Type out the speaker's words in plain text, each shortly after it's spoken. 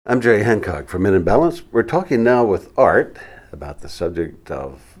I'm Jerry Hancock from Men in Balance. We're talking now with Art about the subject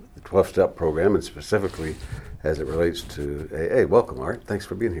of the 12-step program and specifically as it relates to AA. Welcome, Art. Thanks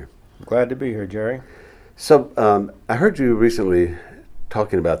for being here. Glad to be here, Jerry. So I heard you recently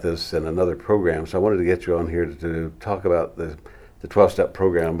talking about this in another program, so I wanted to get you on here to talk about the 12-step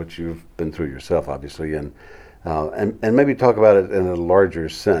program, which you've been through yourself, obviously, and maybe talk about it in a larger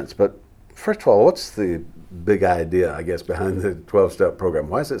sense. But first of all, what's the big idea, I guess, behind the 12-step program?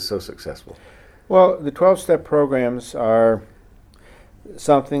 Why is it so successful? Well, the 12-step programs are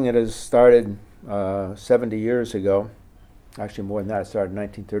something that has started 70 years ago. Actually, more than that. It started in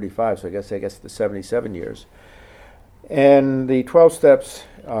 1935, so I guess the 77 years. And the 12 steps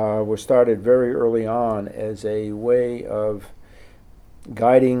were started very early on as a way of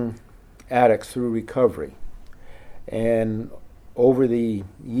guiding addicts through recovery. And over the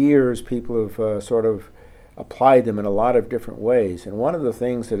years, people have sort of applied them in a lot of different ways. And one of the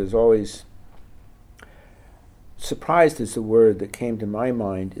things that has always surprised is the word that came to my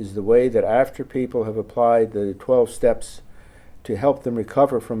mind is the way that after people have applied the 12 steps to help them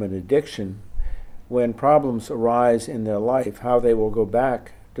recover from an addiction, when problems arise in their life, how they will go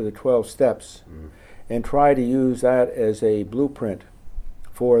back to the 12 steps and try to use that as a blueprint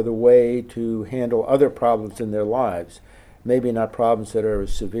for the way to handle other problems in their lives. Maybe not problems that are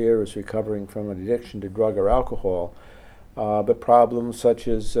as severe as recovering from an addiction to drug or alcohol, but problems such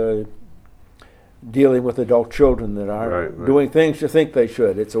as dealing with adult children that aren't doing things you think they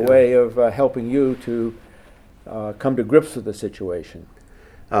should. It's a way of helping you to come to grips with the situation.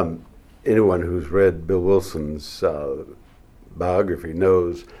 Anyone who's read Bill Wilson's biography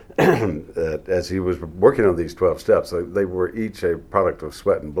knows that as he was working on these 12 steps, they were each a product of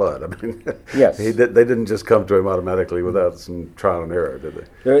sweat and blood. I mean, yes. They didn't just come to him automatically without some trial and error, did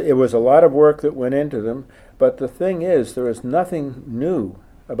they? It was a lot of work that went into them, but the thing is, there is nothing new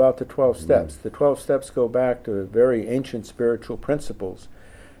about the 12 steps. The 12 steps go back to very ancient spiritual principles,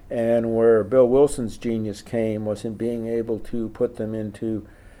 and where Bill Wilson's genius came was in being able to put them into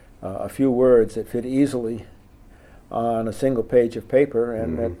a few words that fit easily on a single page of paper,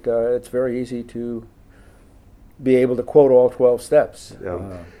 and that it's very easy to be able to quote all 12 steps.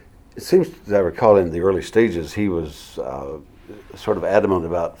 It seems, as I recall, in the early stages, he was sort of adamant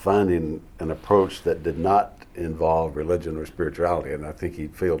about finding an approach that did not involve religion or spirituality, and I think he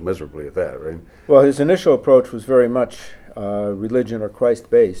failed miserably at that, right? Well, his initial approach was very much religion or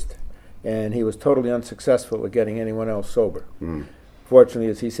Christ-based, and he was totally unsuccessful at getting anyone else sober. Fortunately,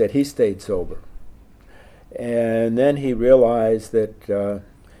 as he said, he stayed sober. And then he realized that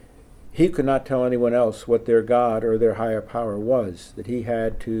he could not tell anyone else what their God or their higher power was, that he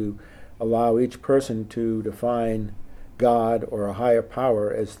had to allow each person to define God or a higher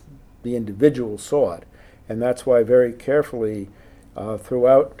power as the individual saw it. And that's why very carefully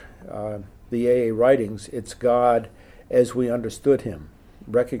throughout the AA writings, it's God as we understood him,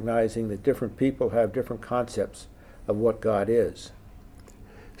 recognizing that different people have different concepts of what God is.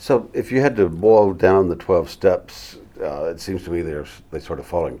 So if you had to boil down the 12 steps, it seems to me they sort of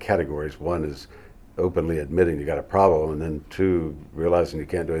fall in categories. One is openly admitting you got a problem, and then 2, realizing you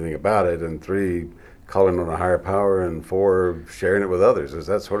can't do anything about it, and 3, calling on a higher power, and 4, sharing it with others. Is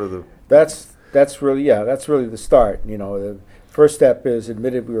that sort of the... That's really the start. You know, the first step is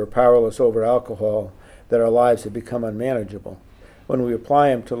admitted we were powerless over alcohol, that our lives had become unmanageable. When we apply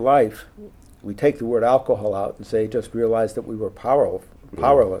them to life, we take the word alcohol out and say just realize that we were powerless.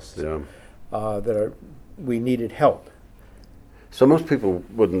 We needed help. So most people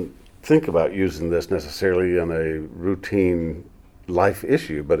wouldn't think about using this necessarily in a routine life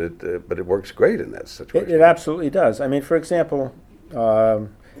issue, but it works great in that situation. It absolutely does. I mean, for example,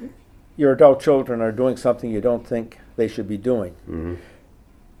 your adult children are doing something you don't think they should be doing.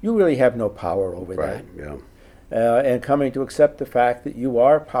 You really have no power over that. And coming to accept the fact that you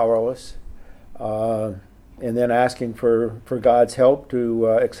are powerless, and then asking for God's help to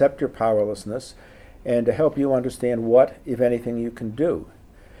accept your powerlessness and to help you understand what, if anything, you can do.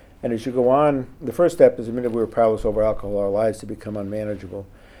 And as you go on, the first step is admitted we were powerless over alcohol, our lives to become unmanageable.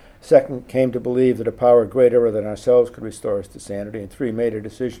 Second, came to believe that a power greater than ourselves could restore us to sanity. And 3, made a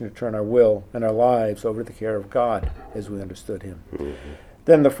decision to turn our will and our lives over to the care of God as we understood him.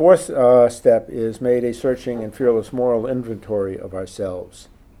 Then the fourth step is made a searching and fearless moral inventory of ourselves.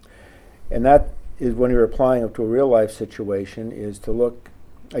 And that is when you're applying it to a real life situation, is to look,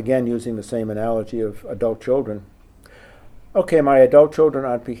 again using the same analogy of adult children. Okay, my adult children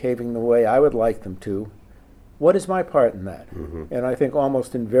aren't behaving the way I would like them to. What is my part in that? And I think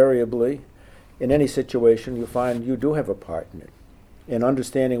almost invariably, in any situation, you find you do have a part in it. And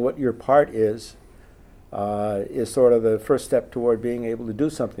understanding what your part is is sort of the first step toward being able to do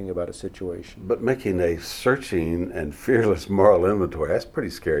something about a situation. But making a searching and fearless moral inventory, that's pretty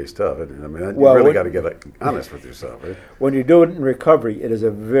scary stuff, isn't it? I mean, Well, you really got to get honest with yourself, right? When you do it in recovery, it is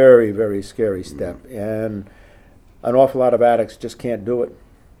a very, very scary step. And an awful lot of addicts just can't do it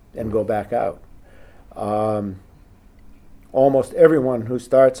and go back out. Almost everyone who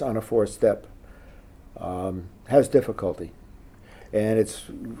starts on a 4-step has difficulty. And it's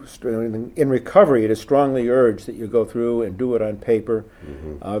in recovery, it is strongly urged that you go through and do it on paper.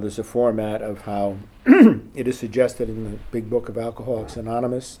 There's a format of how it is suggested in the big book of Alcoholics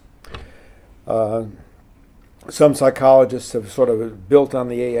Anonymous. Some psychologists have sort of built on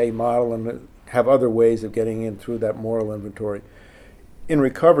the AA model and have other ways of getting in through that moral inventory. In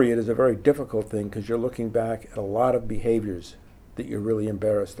recovery, it is a very difficult thing because you're looking back at a lot of behaviors that you're really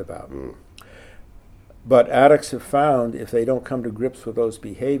embarrassed about. But addicts have found if they don't come to grips with those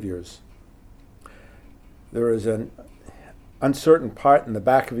behaviors, there is an uncertain part in the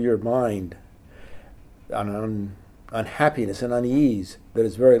back of your mind, an unhappiness and unease that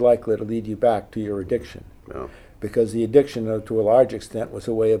is very likely to lead you back to your addiction. Yeah. Because the addiction, to a large extent, was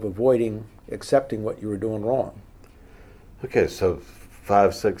a way of avoiding accepting what you were doing wrong. Okay, so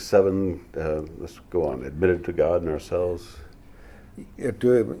 5, 6, 7, let's go on. Admitted to God and ourselves.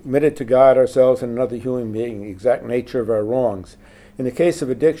 To admit it to God, ourselves, and another human being, the exact nature of our wrongs. In the case of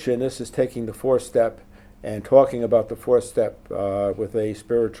addiction, this is taking the 4-step and talking about the 4-step with a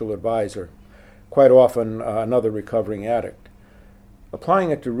spiritual advisor, quite often another recovering addict.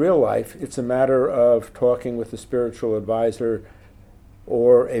 Applying it to real life, it's a matter of talking with a spiritual advisor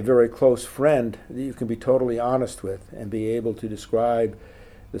or a very close friend that you can be totally honest with and be able to describe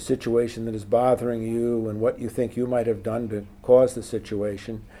the situation that is bothering you and what you think you might have done to cause the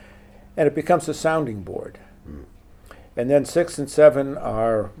situation, and it becomes a sounding board. And then 6 and 7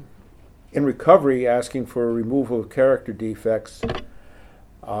 are in recovery asking for a removal of character defects.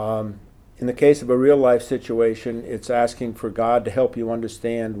 In the case of a real life situation, it's asking for God to help you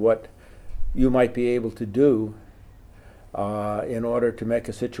understand what you might be able to do in order to make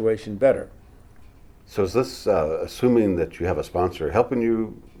a situation better. So is this assuming that you have a sponsor helping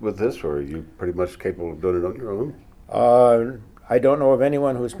you with this, or are you pretty much capable of doing it on your own? I don't know of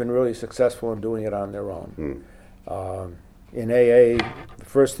anyone who's been really successful in doing it on their own. In AA, the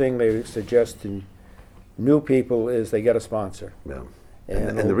first thing they suggest to new people is they get a sponsor. Yeah.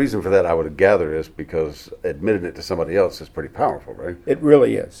 And the reason for that, I would gather, is because admitting it to somebody else is pretty powerful, right? It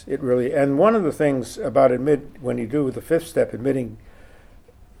really is. It really. And one of the things about when you do the 5th step, admitting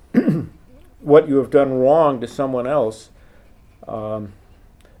what you have done wrong to someone else,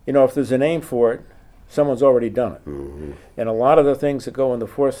 if there's a name for it, someone's already done it. And a lot of the things that go in the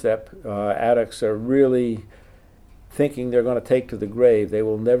 4th step, addicts are really thinking they're going to take to the grave. They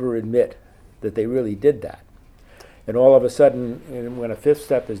will never admit that they really did that. And all of a sudden, when a 5th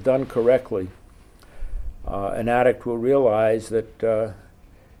step is done correctly, an addict will realize that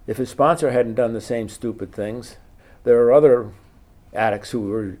if his sponsor hadn't done the same stupid things, there are other addicts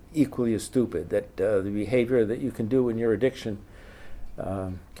who are equally as stupid, that the behavior that you can do in your addiction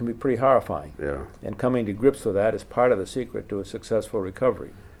can be pretty horrifying. Yeah. And coming to grips with that is part of the secret to a successful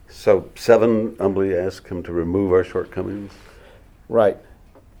recovery. So 7, humbly ask him to remove our shortcomings? Right.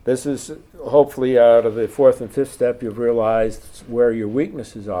 This is hopefully out of the 4th and 5th step, you've realized where your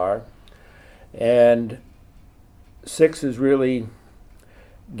weaknesses are. And 6 is really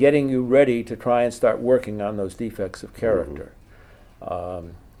getting you ready to try and start working on those defects of character.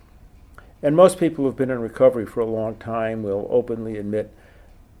 And most people who've been in recovery for a long time will openly admit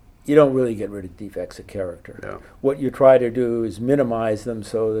you don't really get rid of defects of character. Yeah. What you try to do is minimize them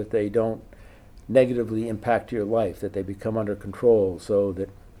so that they don't negatively impact your life, that they become under control, so that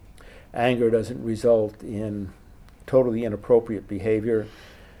anger doesn't result in totally inappropriate behavior.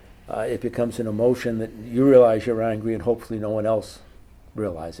 It becomes an emotion that you realize you're angry, and hopefully no one else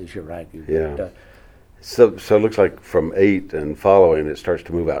realizes you're angry. Yeah. But, So it looks like from 8 and following, it starts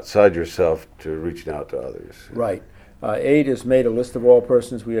to move outside yourself to reaching out to others. Right. 8 has made a list of all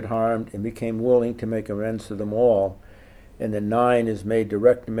persons we had harmed and became willing to make amends to them all. And then 9 has made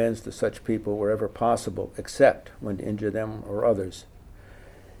direct amends to such people wherever possible, except when to injure them or others.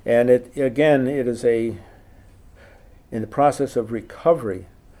 And it is in the process of recovery,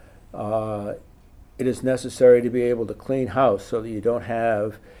 it is necessary to be able to clean house so that you don't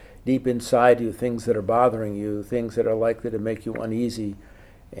have deep inside you things that are bothering you, things that are likely to make you uneasy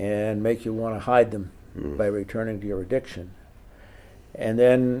and make you want to hide them by returning to your addiction. And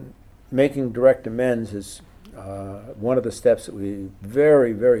then making direct amends is one of the steps that we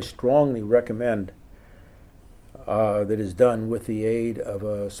very, very strongly recommend that is done with the aid of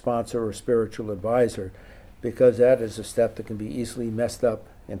a sponsor or spiritual advisor, because that is a step that can be easily messed up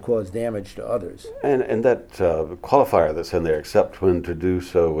and cause damage to others. And that qualifier that's in there, except when to do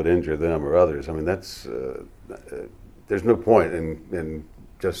so would injure them or others, I mean, that's, there's no point in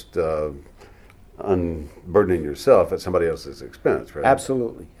just unburdening yourself at somebody else's expense, right?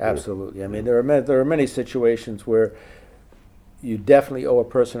 Absolutely, absolutely. Yeah. I mean, there are many situations where you definitely owe a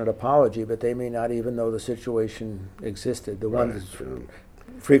person an apology, but they may not even know the situation existed. The one that's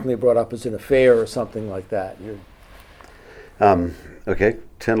frequently brought up as an affair or something like that. Okay,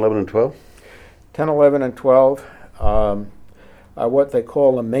 10, 11, and 12? 10, 11, and 12 are what they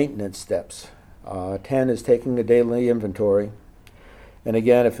call the maintenance steps. 10 is taking a daily inventory. And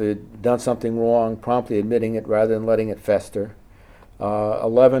again, if you've done something wrong, promptly admitting it rather than letting it fester.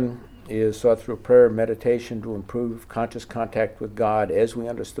 11 is sought through prayer and meditation to improve conscious contact with God as we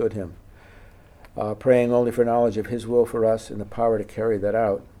understood Him. Praying only for knowledge of His will for us and the power to carry that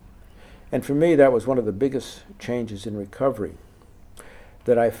out. And for me, that was one of the biggest changes in recovery,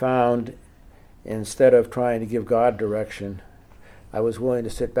 that I found instead of trying to give God direction, I was willing to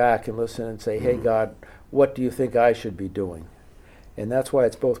sit back and listen and say, hey, God, what do you think I should be doing? And that's why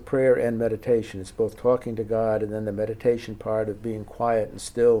it's both prayer and meditation. It's both talking to God and then the meditation part of being quiet and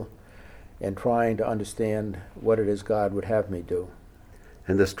still and trying to understand what it is God would have me do.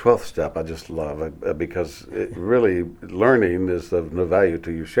 And this 12th step I just love because it really, learning is of no value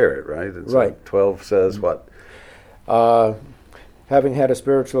till you share it, right? And so right. 12 says what? Having had a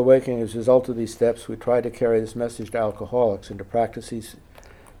spiritual awakening as a result of these steps, we try to carry this message to alcoholics and to practice these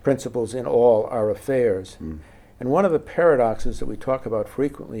principles in all our affairs. And one of the paradoxes that we talk about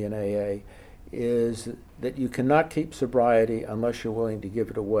frequently in AA is that you cannot keep sobriety unless you're willing to give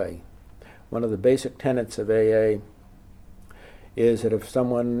it away. One of the basic tenets of AA is that if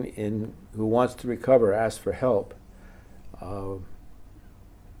someone who wants to recover asks for help,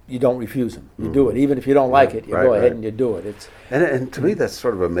 you don't refuse them. You do it. Even if you don't like it, you go ahead and you do it. And to me, that's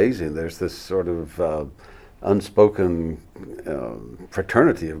sort of amazing. There's this sort of unspoken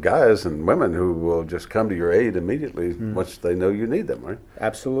fraternity of guys and women who will just come to your aid immediately once they know you need them, right?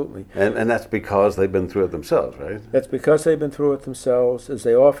 Absolutely. And that's because they've been through it themselves, right? That's because they've been through it themselves. As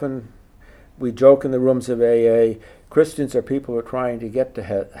we joke in the rooms of AA, Christians are people who are trying to get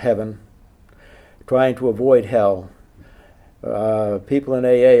to heaven, trying to avoid hell. People in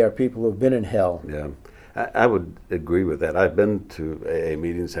AA are people who have been in hell. Yeah, I would agree with that. I've been to AA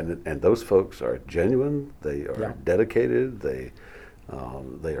meetings, and those folks are genuine. They are dedicated. They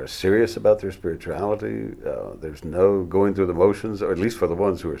are serious about their spirituality. There's no going through the motions, or at least for the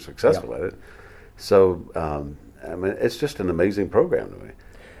ones who are successful at it. So, I mean, it's just an amazing program to me.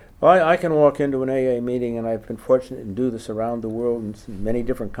 Well, I can walk into an AA meeting, and I've been fortunate to do this around the world in many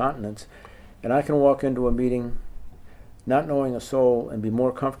different continents, and I can walk into a meeting not knowing a soul and be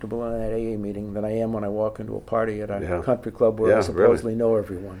more comfortable in that AA meeting than I am when I walk into a party at a country club where I supposedly know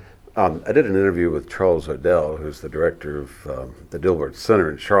everyone. I did an interview with Charles O'Dell, who's the director of the Dilbert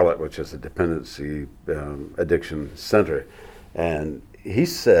Center in Charlotte, which is a dependency addiction center, and he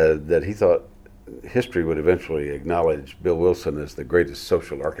said that he thought history would eventually acknowledge Bill Wilson as the greatest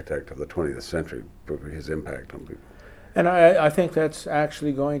social architect of the 20th century for his impact on people. And I think that's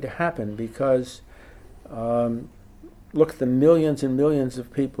actually going to happen because look at the millions and millions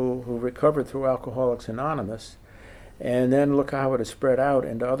of people who recovered through Alcoholics Anonymous, and then look how it has spread out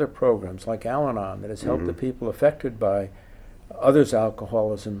into other programs like Al-Anon that has helped the people affected by others'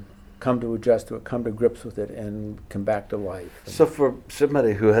 alcoholism come to adjust to it, come to grips with it, and come back to life. So for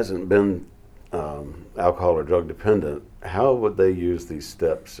somebody who hasn't been alcohol or drug dependent, how would they use these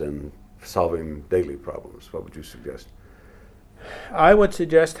steps in solving daily problems? What would you suggest? I would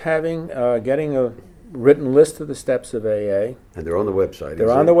suggest getting a written list of the steps of AA. And they're on the website.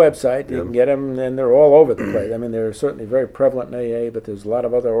 They're on the website. You can get them, and they're all over the place. I mean, they're certainly very prevalent in AA, but there's a lot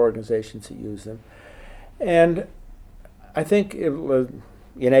of other organizations that use them. And I think in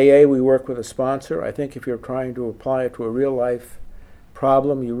AA we work with a sponsor. I think if you're trying to apply it to a real life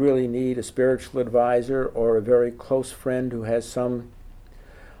problem, you really need a spiritual advisor or a very close friend who has some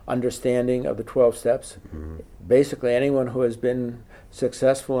understanding of the 12 steps. Basically, anyone who has been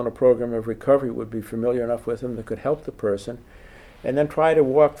successful in a program of recovery would be familiar enough with them that could help the person, and then try to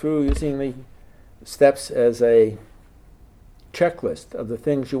walk through using the steps as a checklist of the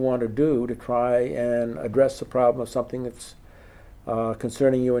things you want to do to try and address the problem of something that's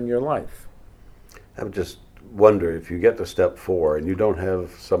concerning you in your life. I would just wonder, if you get to step 4 and you don't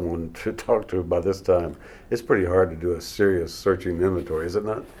have someone to talk to by this time, it's pretty hard to do a serious searching inventory, is it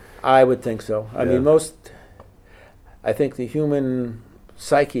not? I would think so. I mean, I think the human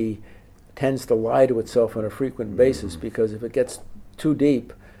psyche tends to lie to itself on a frequent basis, because if it gets too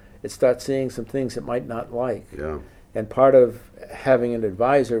deep, it starts seeing some things it might not like. Yeah. And part of having an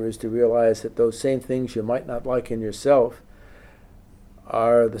advisor is to realize that those same things you might not like in yourself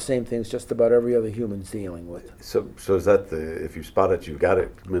are the same things just about every other human's dealing with. So is that the, if you spot it, you've got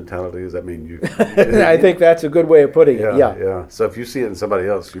it mentality? Does that mean you? I think that's a good way of putting it. Yeah. Yeah. So if you see it in somebody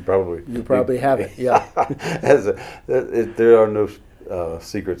else, you probably have it. Yeah. There are no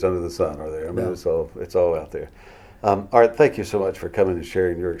secrets under the sun, are there? I mean, No. it's all out there. All right, thank you so much for coming and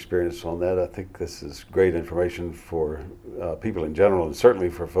sharing your experience on that. I think this is great information for people in general, and certainly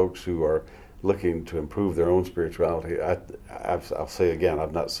for folks who are looking to improve their own spirituality. I'll say again,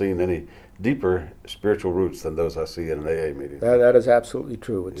 I've not seen any deeper spiritual roots than those I see in an AA meeting. That is absolutely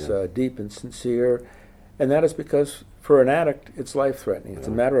true. It's deep and sincere, and that is because for an addict, it's life-threatening. It's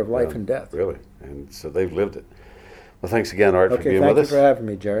a matter of life and death. Really, and so they've lived it. Well, thanks again, Art, for being with us. Okay, thank you for having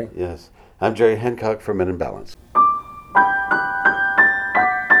me, Jerry. Yes. I'm Jerry Hancock for Men in Balance.